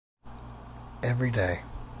Every day,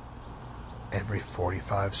 every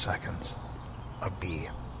 45 seconds, a bee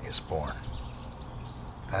is born.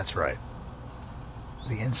 That's right.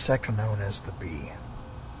 The insect known as the bee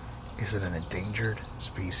is an endangered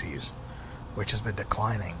species which has been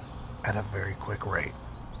declining at a very quick rate.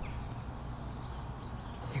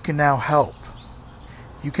 You can now help.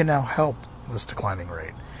 You can now help this declining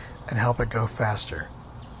rate and help it go faster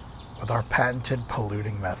with our patented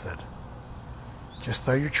polluting method. Just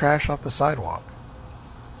throw your trash off the sidewalk.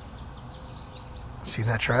 See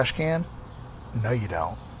that trash can? No, you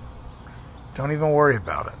don't. Don't even worry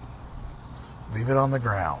about it. Leave it on the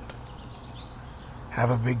ground.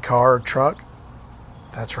 Have a big car or truck?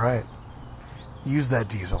 That's right. Use that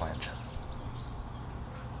diesel engine.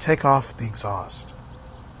 Take off the exhaust.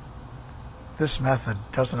 This method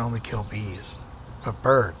doesn't only kill bees, but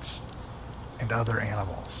birds and other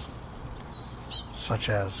animals, such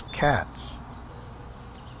as cats,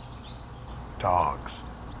 dogs,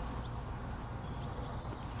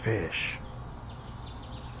 fish.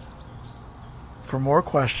 For more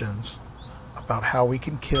questions about how we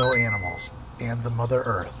can kill animals and the Mother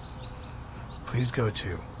Earth, please go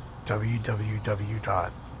to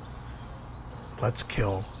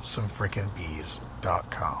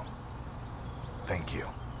www.letskillsomefrickinbees.com. Thank you.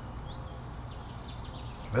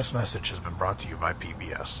 This message has been brought to you by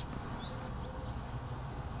PBS.